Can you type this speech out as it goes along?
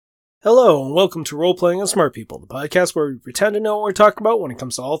Hello, and welcome to Role Playing with Smart People, the podcast where we pretend to know what we're talking about when it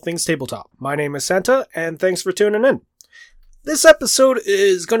comes to all things tabletop. My name is Santa, and thanks for tuning in. This episode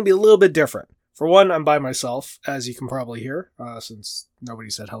is going to be a little bit different. For one, I'm by myself, as you can probably hear, since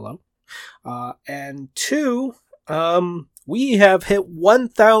nobody said hello. And two, we have hit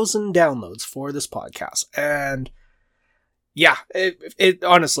 1,000 downloads for this podcast, and yeah, it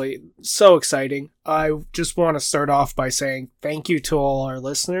honestly, so exciting. I just want to start off by saying thank you to all our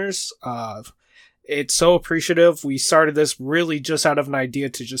listeners. It's so appreciative. We started this really just out of an idea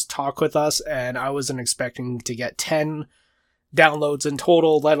to just talk with us, and I wasn't expecting to get 10 downloads in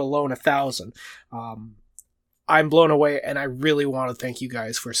total, let alone 1,000. I'm blown away, and I really want to thank you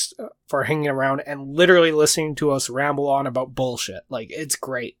guys for hanging around and literally listening to us ramble on about bullshit. Like, it's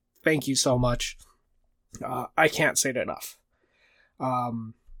great. Thank you so much. I can't say it enough.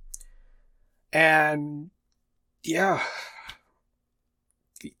 And yeah,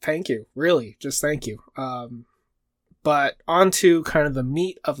 thank you. Really, just thank you. But on to kind of the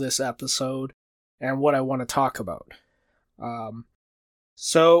meat of this episode and what I want to talk about.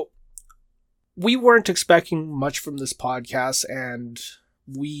 So we weren't expecting much from this podcast, and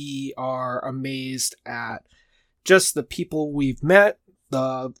we are amazed at just the people we've met,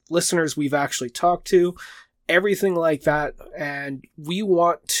 the listeners we've actually talked to, everything like that, and we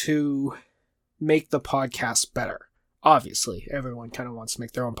want to make the podcast better. Obviously, everyone kind of wants to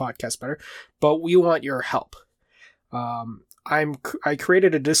make their own podcast better, but we want your help. I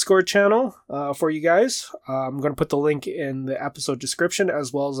created a Discord channel for you guys. I'm going to put the link in the episode description,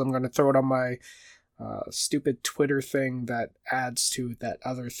 as well as I'm going to throw it on my stupid Twitter thing that adds to that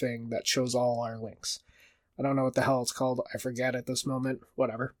other thing that shows all our links. I don't know what the hell it's called. I forget at this moment.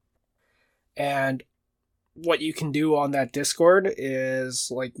 Whatever. And what you can do on that Discord is,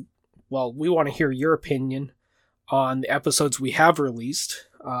 like, well, we want to hear your opinion on the episodes we have released.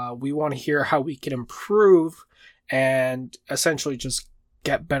 We want to hear how we can improve and essentially just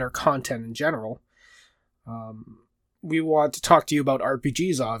get better content in general. We want to talk to you about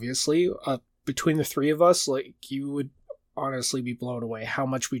RPGs, obviously. Between the three of us, like, you would honestly be blown away how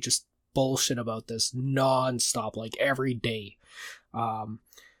much we just bullshit about this non-stop, like, every day.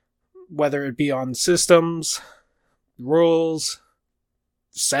 Whether it be on systems, rules,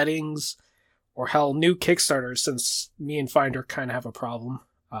 settings, or hell, new Kickstarters, since me and Finder kind of have a problem.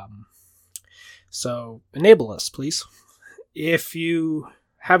 So enable us, please. If you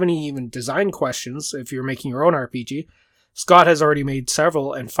have any even design questions, if you're making your own RPG, Scott has already made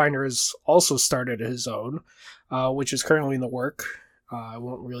several, and Finder has also started his own, which is currently in the work. I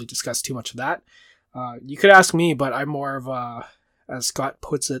won't really discuss too much of that. You could ask me, but I'm more of a, as Scott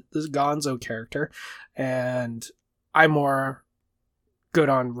puts it, this gonzo character, and I'm more good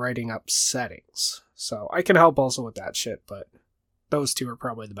on writing up settings. So I can help also with that shit, but those two are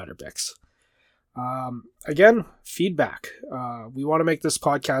probably the better picks. Again, feedback. We want to make this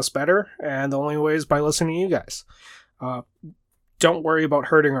podcast better, and the only way is by listening to you guys. Don't worry about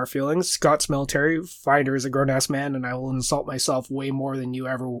hurting our feelings. Scott's military, Finder is a grown-ass man, and I will insult myself way more than you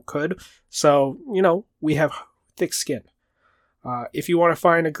ever could. So, we have thick skin. If you want to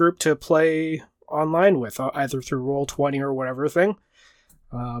find a group to play online with, either through Roll20 or whatever thing,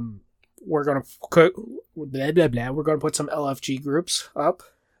 we're going to we're going to put some LFG groups up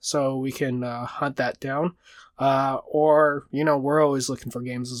so we can hunt that down. Or, we're always looking for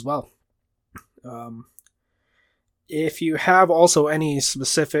games as well. If you have also any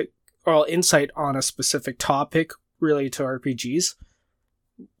specific or insight on a specific topic related to RPGs,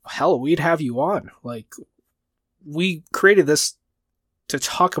 hell, we'd have you on. Like, we created this to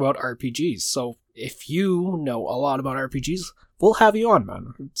talk about RPGs, so if you know a lot about RPGs, we'll have you on,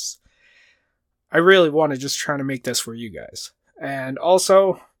 man. I really want to just try to make this for you guys. And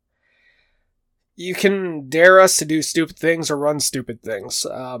also, you can dare us to do stupid things or run stupid things.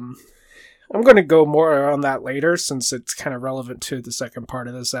 I'm going to go more on that later, since it's kind of relevant to the second part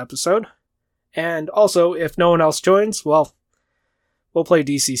of this episode. And also, if no one else joins, well, we'll play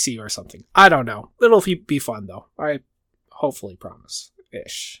DCC or something. I don't know. It'll be fun, though. I hopefully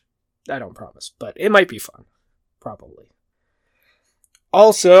promise-ish. I don't promise, but it might be fun. Probably.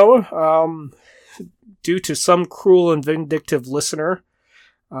 Also, due to some cruel and vindictive listener,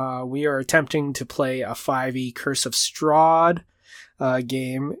 we are attempting to play a 5e Curse of Strahd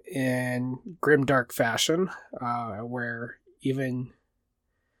game in grimdark fashion, where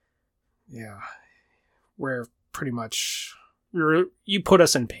pretty much you put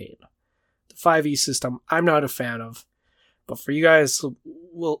us in pain. The 5e system, I'm not a fan of, but for you guys,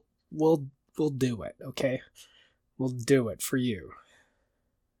 we'll do it, okay? We'll do it for you.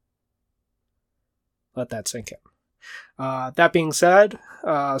 Let that sink in. That being said,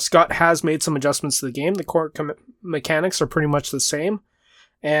 Scott has made some adjustments to the game. The core mechanics are pretty much the same.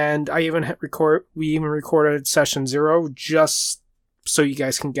 And we even recorded session 0 just so you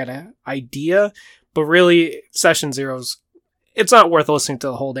guys can get an idea. But really, session 0's, it's not worth listening to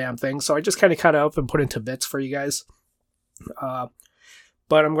the whole damn thing. So I just kind of cut it up and put into bits for you guys.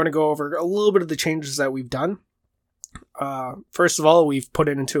 But I'm going to go over a little bit of the changes that we've done. First of all, we've put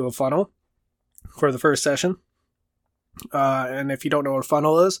it into a funnel for the first session. And if you don't know what a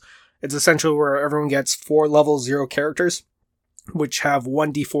funnel is, it's essentially where everyone gets 4 level 0 characters, which have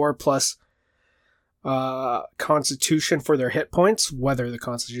 1d4 plus constitution for their hit points, whether the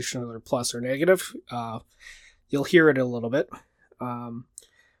constitution is plus or negative. You'll hear it a little bit.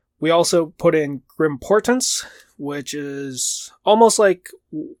 We also put in Grim Portents, which is almost like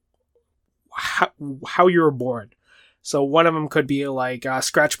how you were born. So one of them could be like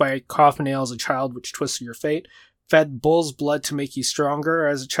scratched by a coffin nail as a child, which twisted your fate. Fed bull's blood to make you stronger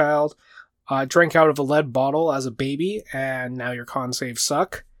as a child. Drank out of a lead bottle as a baby, and now your con saves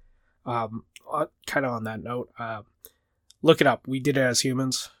suck. Kind of on that note, look it up. We did it as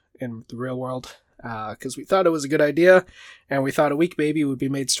humans in the real world because we thought it was a good idea, and we thought a weak baby would be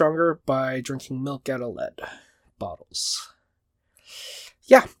made stronger by drinking milk out of lead bottles.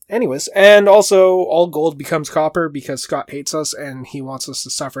 Yeah, anyways, and also all gold becomes copper because Scott hates us and he wants us to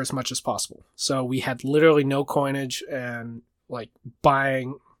suffer as much as possible. So we had literally no coinage, and like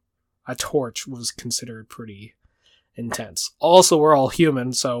buying a torch was considered pretty intense. Also, we're all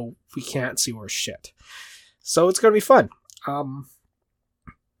human, so we can't see worse shit. So it's going to be fun.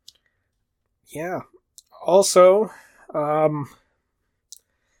 Yeah. Also, we'll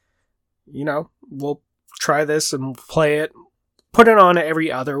try this and play it, put it on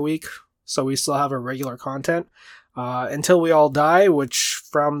every other week, so we still have our regular content until we all die, which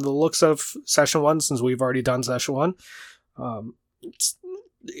from the looks of session 1, since we've already done session 1,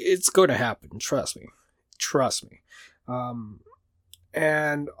 it's going to happen. Trust me.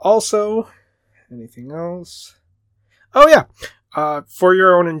 And also, anything else? Oh yeah, for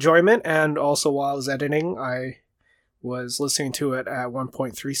your own enjoyment, and also while I was editing, I was listening to it at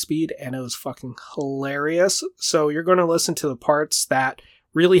 1.3 speed, and it was fucking hilarious. So you're going to listen to the parts that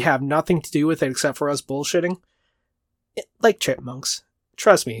really have nothing to do with it except for us bullshitting. Like Chipmunks.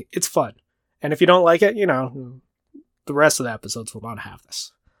 Trust me, it's fun. And if you don't like it, the rest of the episodes will not have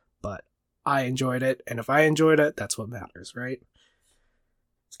this. But I enjoyed it, and if I enjoyed it, that's what matters, right?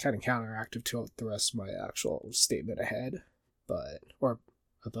 It's kind of counteractive to the rest of my actual statement ahead, or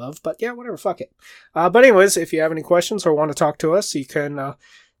above, but yeah, whatever, fuck it. But anyways, if you have any questions or want to talk to us, you can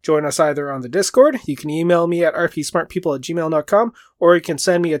join us either on the Discord. You can email me at rpsmartpeople@gmail.com, or you can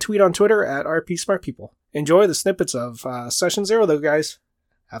send me a tweet on Twitter at rpsmartpeople. Enjoy the snippets of Session 0, though, guys.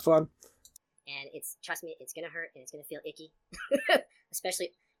 Have fun. And trust me, it's gonna hurt and it's gonna feel icky.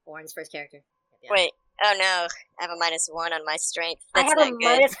 Especially Oren's first character. Yeah. Wait, oh no, I have a -1 on my strength. I That's have not a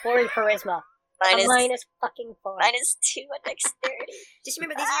good. -4 in charisma. Minus fucking 4. -2 on dexterity. Just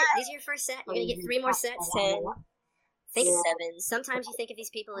remember, these are your first set. You're gonna get 3 more sets. 10. Think 7. Sometimes you think of these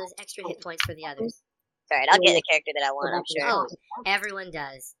people as extra hit points for the others. Alright, I'll get the character that I want, I'm sure. Oh, everyone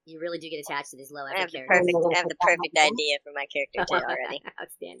does. You really do get attached to these low I have effort the characters. perfect idea for my character too already.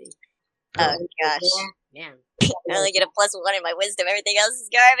 Outstanding. Oh gosh. Man. I only get a +1 in my wisdom, everything else is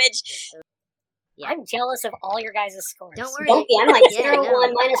garbage. Yeah. I'm jealous of all your guys' scores. Don't worry. Don't be. I'm like Yeah, 0, no.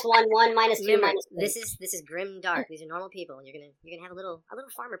 1, -1, 1, -2, Remember, -3. this is grim dark. These are normal people, and you're gonna have a little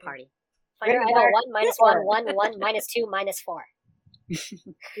farmer party. Fire, I got 1, -1, 1, 1, -2, -4.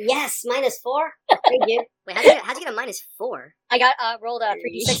 Yes, -4. Thank you. Wait, how'd you get a -4? I got rolled a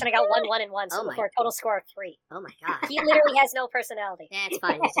 3d6 and I got 1, 1, and 1, so Oh my. for a total score of 3. Oh my god. He literally has no personality. Yeah, it's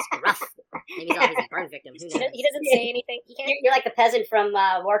fine. He's just rough. Maybe he's a burn victim. Who He knows? doesn't say anything. He can't. You're like the peasant from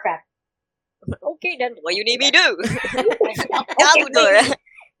Warcraft. Okay, then. What you need me to do? Okay,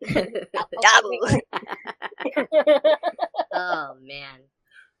 Dabu. Oh man.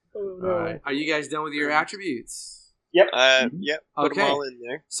 Alright, are you guys done with your attributes? Yep. Put Okay. them all in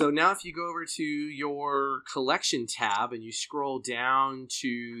there. So now if you go over to your collection tab and you scroll down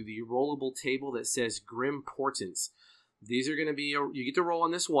to the rollable table that says Grim Portents, these are going to be, you get to roll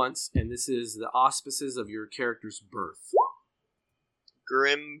on this once, and this is the auspices of your character's birth.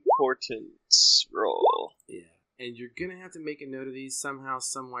 Grim Portents roll. Yeah. And you're going to have to make a note of these somehow,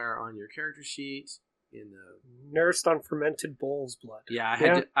 somewhere on your character sheet. In the Nursed on fermented bull's blood.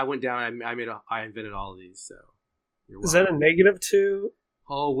 Yeah, I went down. I invented all of these. So you're Is that a welcome. -2?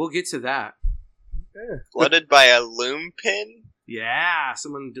 Oh, we'll get to that. Yeah. Flooded by a loom pin? Yeah,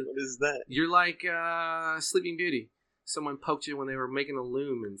 someone. What is that? You're like Sleeping Beauty. Someone poked you when they were making a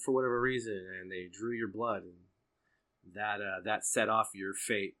loom, and for whatever reason, and they drew your blood. And that set off your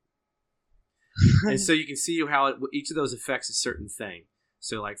fate. And so you can see how each of those affects a certain thing.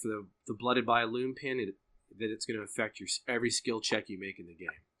 So like for the blooded by a loom pin, it's going to affect every skill check you make in the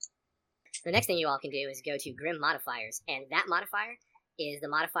game. The next thing you all can do is go to Grim Modifiers, and that modifier is the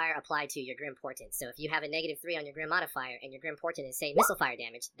modifier applied to your Grim Portent. So if you have a -3 on your Grim Modifier, and your Grim Portent is, say, missile fire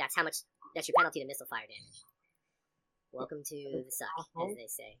damage, that's your penalty to missile fire damage. Welcome to the suck, as they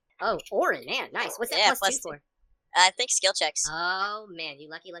say. Oh, Orin, man, nice. What's that plus 2 for? I think skill checks. Oh, man, you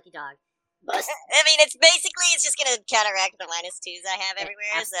lucky dog. I mean, it's just gonna counteract the -2s I have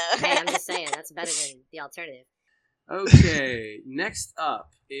everywhere, so... Hey, I'm just saying, that's better than the alternative. Okay, next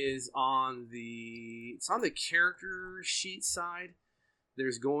up is on the character sheet side.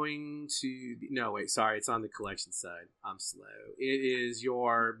 There's going to be, no, wait, sorry, it's on the collection side. I'm slow. It is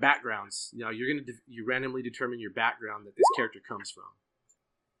your backgrounds. Now, you randomly determine your background that this character comes from.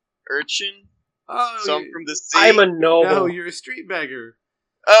 Urchin? Oh, Some from the sea? I'm a noble. No, you're a street beggar.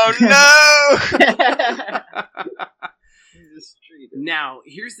 Oh no! Now,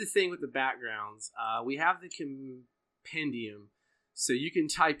 here's the thing with the backgrounds. We have the compendium, so you can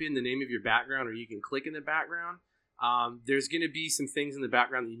type in the name of your background, or you can click in the background. There's going to be some things in the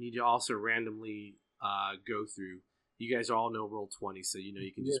background that you need to also randomly go through. You guys all know Roll20, so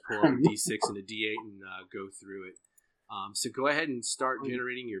you can just pull up a D6 and a D8 and go through it. So go ahead and start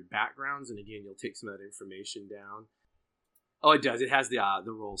generating your backgrounds, and again, you'll take some of that information down. Oh, it does. It has the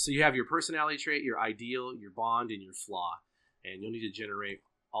roll. So you have your personality trait, your ideal, your bond, and your flaw. And you'll need to generate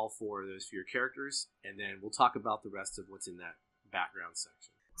all 4 of those for your characters, and then we'll talk about the rest of what's in that background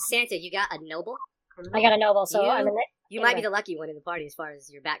section. Santa, you got a noble? I got a noble, so I'm in it. You might be the lucky one in the party as far as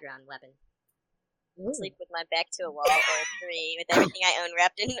your background weapon. Sleep with my back to a wall or a tree with everything I own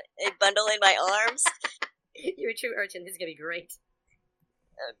wrapped in a bundle in my arms. You're a true urchin. This is going to be great.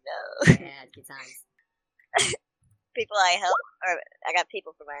 Oh, no. Yeah, good times. People I help, or I got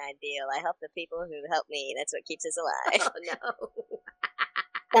people for my ideal. I help the people who help me. That's what keeps us alive. Oh, no.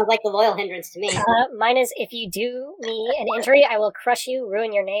 Sounds like the loyal hindrance to me. Mine is, if you do me an injury, I will crush you,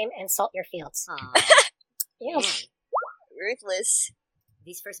 ruin your name, and salt your fields. Aw, man. Ruthless.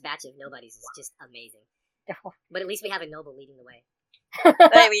 These first batch of nobodies is just amazing. But at least we have a noble leading the way.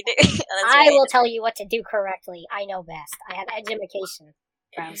 Right, we do. Oh, I right. will tell you what to do correctly. I know best. I have education.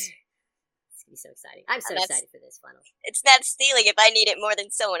 Friends. It's going to be so exciting. I'm so excited for this final. It's not stealing if I need it more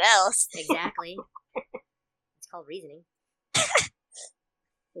than someone else. Exactly. It's called reasoning.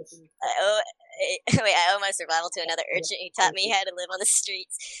 I owe my survival to another urchin who taught me how to live on the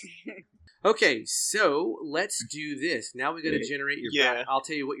streets. Okay, so let's do this. Now we got to generate your I'll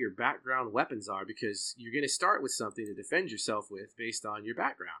tell you what your background weapons are, because you're going to start with something to defend yourself with based on your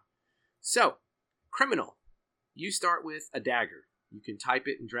background. So, criminal. You start with a dagger. You can type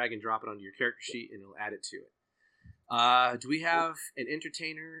it and drag and drop it onto your character sheet, and it'll add it to it. Do we have an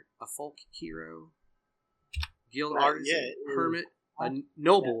entertainer, a folk hero, guild artisan, hermit, a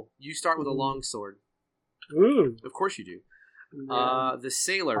noble? You start with a longsword. Ooh. Of course you do. The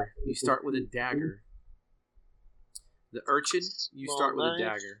sailor, you start with a dagger. The urchin, you start with a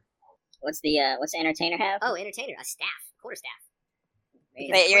dagger. What's the entertainer have? Oh, entertainer, a staff, quarterstaff.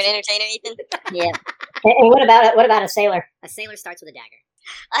 Wait, you're an entertainer, Ethan? Yeah. And what about a sailor? A sailor starts with a dagger.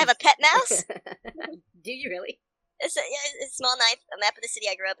 I have a pet mouse. Do you really? It's a small knife, a map of the city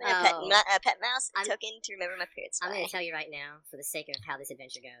I grew up in, a pet mouse, a token to remember my parents. I'm going to tell you right now, for the sake of how this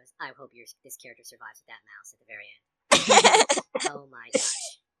adventure goes, I hope this character survives with that mouse at the very end. Oh my gosh.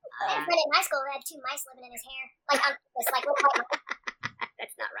 A friend in my school had 2 mice living in his hair.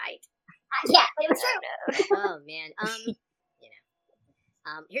 That's not right. Yeah, but it was true. Oh man.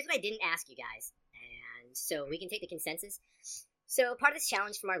 Here's what I didn't ask you guys, and so we can take the consensus. So part of this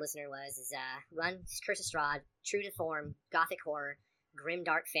challenge from our listener was run Curse of Strahd, true to form, gothic horror, grim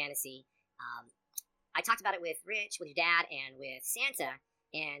dark fantasy. I talked about it with Rich, with your dad, and with Santa.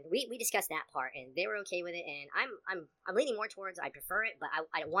 And we discussed that part, and they were okay with it. And I'm leaning more towards I prefer it, but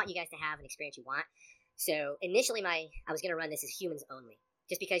I want you guys to have an experience you want. So initially, I was going to run this as humans only,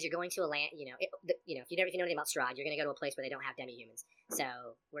 just because you're going to a land. If you know anything about Strahd, you're going to go to a place where they don't have demi-humans. So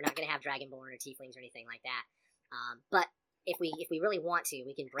we're not going to have dragonborn or tieflings or anything like that. But if we really want to,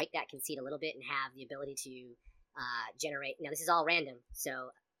 we can break that conceit a little bit and have the ability to generate. Now this is all random,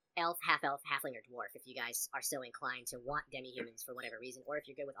 so. Elf, halfling, or dwarf, if you guys are so inclined to want demi-humans for whatever reason, or if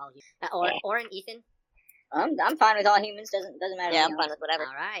you're good with all humans. Orin, Ethan? I'm fine with all humans, doesn't matter. Yeah, I'm fine with whatever.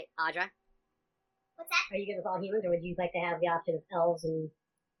 All right, Audra? What's that? Are you good with all humans, or would you like to have the option of elves and...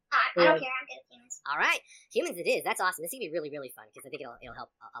 I don't care. I'm good with humans. All right, humans it is. That's awesome. This is going to be really, really fun, because I think it'll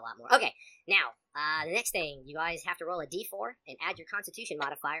help a lot more. Okay, now, the next thing, you guys have to roll a d4 and add your constitution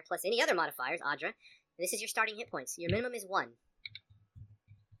modifier plus any other modifiers, Audra, This is your starting hit points. Your minimum is 1.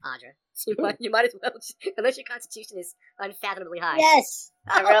 Audra. So you might as well, unless your constitution is unfathomably high. Yes.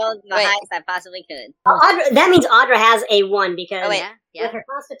 I rolled the highest I possibly could. Audra, that means Audra has a 1 because Yeah. with her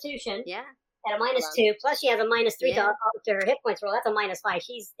constitution Yeah. at a -2, plus she has a -3 to her hit points roll. That's a -5.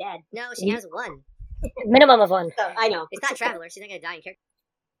 She's dead. No, she has 1. Minimum of 1. So, I know. It's not Traveler. She's not going to die in character.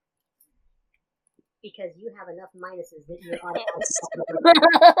 Because you have enough minuses that you're automatically.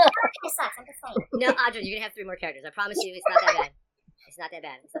 It sucks. I'm just saying. No, Audra, you're going to have 3 more characters. I promise you, it's not that bad. It's not that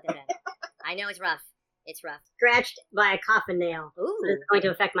bad. It's not that bad. I know it's rough. It's rough. Scratched by a coffin nail. Ooh. So it's going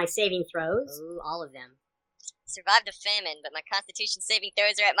to affect my saving throws. Ooh, all of them. Survived a famine, but my constitution saving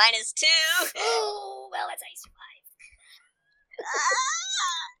throws are at -2. Oh, well, that's how you survive.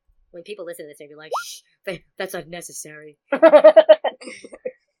 When people listen to this, they'll be like, shh, that's unnecessary.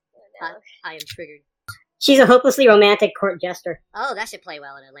 I am triggered. She's a hopelessly romantic court jester. Oh, that should play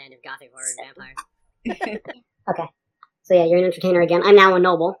well in a land of gothic horror and vampire. Okay. So yeah, you're an entertainer again. I'm now a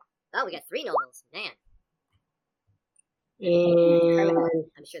noble. Oh, we got 3 nobles. Man. And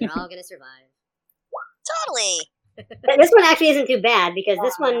I'm sure they're all going to survive. Totally. this one actually isn't too bad because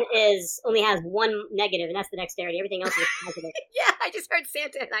this one only has 1 negative, and that's the dexterity. Everything else is positive. Yeah, I just heard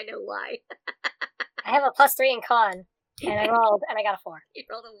Santa, and I know why. I have a +3 in con, and I rolled, and I got a 4. You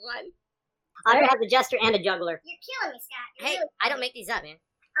rolled a 1. Audra has a jester and a juggler. You're killing me, Scott. You're Hey, really I don't make these up, man.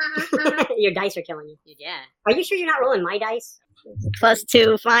 Your dice are killing you. Yeah. Are you sure you're not rolling my dice?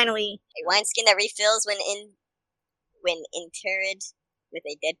 +2, finally. A wineskin that refills when interred with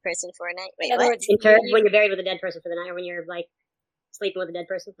a dead person for a night. Wait, In other what? words, Interred when you're buried with a dead person for the night, or when you're like sleeping with a dead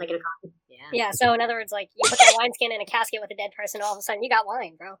person, like in a coffin. Yeah. Yeah, so in other words, like, you put that wineskin in a casket with a dead person, all of a sudden you got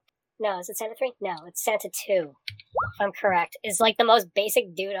wine, bro. No, is it Santa 3? No, it's Santa 2. If I'm correct. Is like the most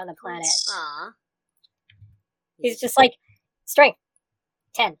basic dude on the planet. Aw. He's just like, strength,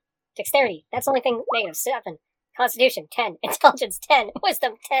 10. Dexterity, that's the only thing negative, 7. Constitution, 10. Intelligence, 10.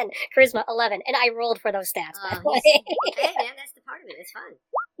 Wisdom, 10. Charisma, 11. And I rolled for those stats, by the way. Hey, man, that's the part of it. It's fun.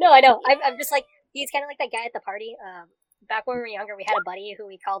 No, I know. I'm just like, he's kind of like that guy at the party. Back when we were younger, we had a buddy who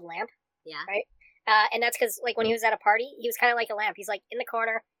we called Lamp. Yeah. Right? And that's because, like, when he was at a party, he was kind of like a lamp. He's, like, in the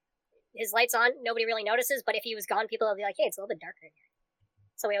corner. His light's on. Nobody really notices. But if he was gone, people will be like, hey, it's a little bit darker in here.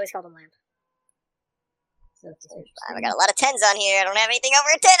 So we always called him Lamp. So I got a lot of 10s on here. I don't have anything over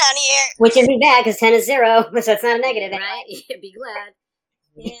a 10 on here. Which isn't bad, because 10 is 0, so it's not a negative. Right? Be glad.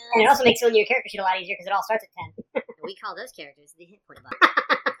 Yeah. And it also makes filling your character sheet a lot easier, because it all starts at 10. We call those characters the hit point box.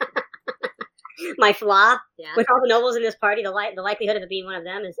 My flaw, Yeah. with all the nobles in this party, the likelihood of it being one of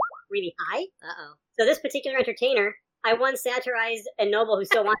them is really high. Uh-oh. So this particular entertainer, I once satirized a noble who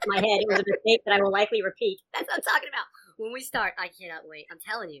still wants my head. It was a mistake that I will likely repeat. That's what I'm talking about. When we start, I cannot wait. I'm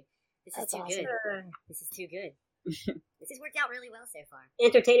telling you. This is That's too awesome. good. This is too good. This has worked out really well so far.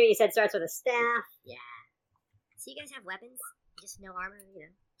 Entertainer, you said, starts with a staff. Yeah. So you guys have weapons? Just no armor, you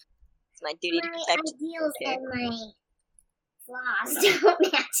know? It's my duty to My protect. ideals Okay. and my flaws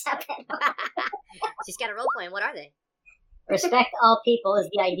don't match up at all. She's got a role plan. What are they? Respect all people is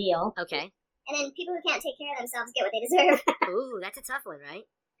the ideal. Okay. And then people who can't take care of themselves get what they deserve. Ooh, that's a tough one, right?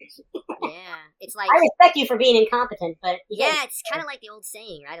 Yeah. It's like... I respect you for being incompetent, but Yeah, it's kind of like the old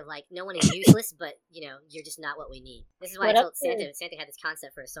saying, right? Of like, no one is useless, but, you know, you're just not what we need. This is why What I told up? Santa. Santa had this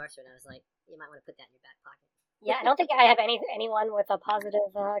concept for a sorcerer, and I was like, you might want to put that in your back pocket. Yeah, I don't think I have anyone with a positive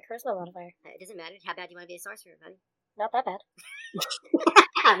charisma modifier. It doesn't matter how bad you want to be a sorcerer, buddy. Not that bad.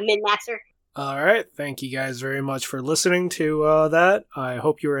 min-maxer. All right. Thank you guys very much for listening to that. I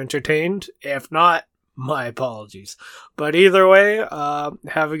hope you were entertained. If not, my apologies. But either way,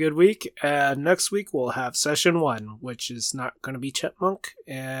 have a good week. And next week we'll have session 1, which is not going to be Chipmunk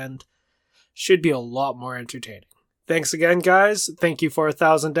and should be a lot more entertaining. Thanks again, guys. Thank you for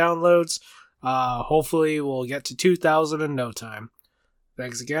 1,000 downloads. Hopefully we'll get to 2,000 in no time.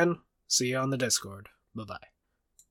 Thanks again. See you on the Discord. Bye-bye.